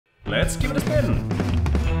Let's give it a spin.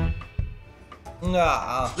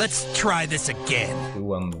 Nah. Let's try this again. Do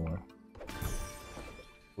one more.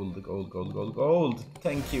 Gold.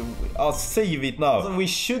 Thank you. I'll save it now. So we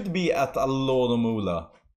should be at a lot of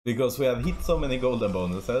moolah because we have hit so many golden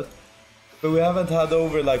bonuses, but we haven't had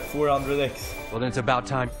over like 400x. Well, then it's about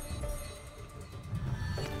time.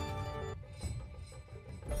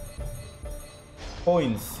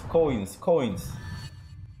 Coins.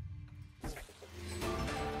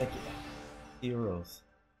 Like heroes.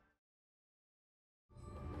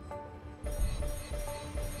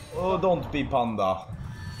 Oh, don't be panda.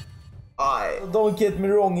 Don't get me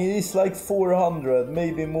wrong, it is like 400,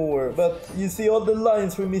 maybe more. But you see all the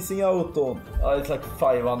lines we're missing out on. It's like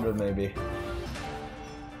 500 maybe.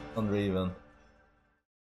 100 even.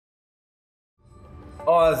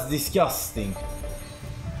 Oh, that's disgusting.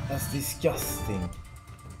 That's disgusting.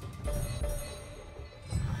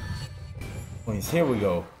 Coins, here we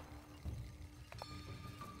go.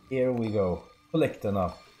 Here we go. Collector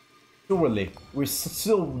now. Surely, we're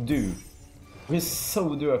so due. We're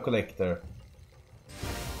so due a collector.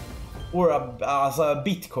 Or a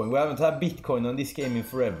Bitcoin. We haven't had Bitcoin on this game in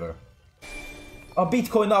forever.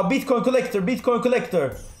 Bitcoin now. Bitcoin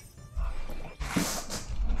collector.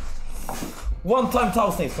 One time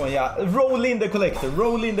 1,000 coin, yeah. Roll in the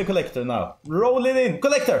collector now. Roll it in.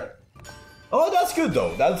 Collector. Oh, that's good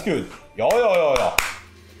though. That's good. Yeah.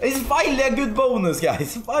 It's finally a good bonus,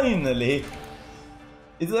 guys. Finally.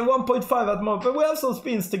 It's a 1.5 at the moment, but we have some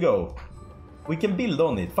spins to go. We can build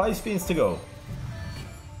on it. 5 spins to go.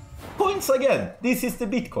 Coins again. This is the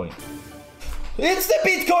Bitcoin. It's the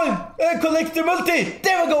Bitcoin! Collector multi!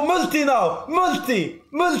 There we go! Multi now!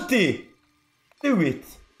 Multi! Do it.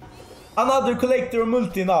 Another collector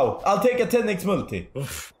multi now. I'll take a 10x multi.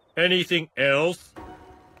 Anything else?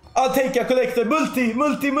 I'll take a collector multi.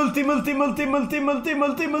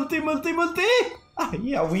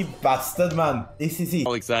 Yeah, we bastard, man. This is it.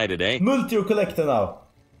 All excited, eh? Multi or collector now.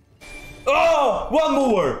 Oh, one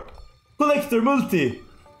more. Collector multi.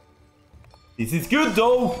 This is good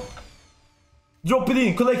though. Drop it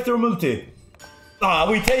in, collector multi.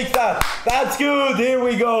 We take that. That's good. Here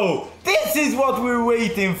we go. This is what we're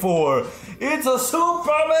waiting for. It's a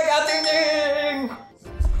super mega ding.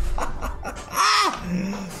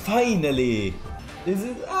 Finally. This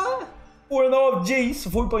is 4.5 G's,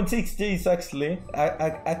 4.6 G's actually.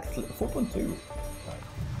 4.2.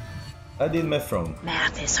 I did math wrong.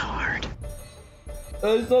 Math is hard.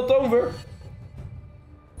 It's not over.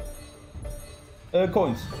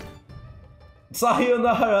 Coins.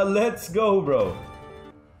 Sayonara, let's go, bro.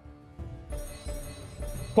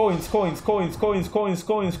 Coins,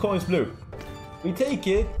 blue. We take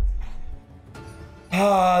it.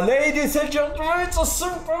 Ladies and gentlemen, it's a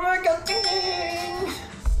super mega ding.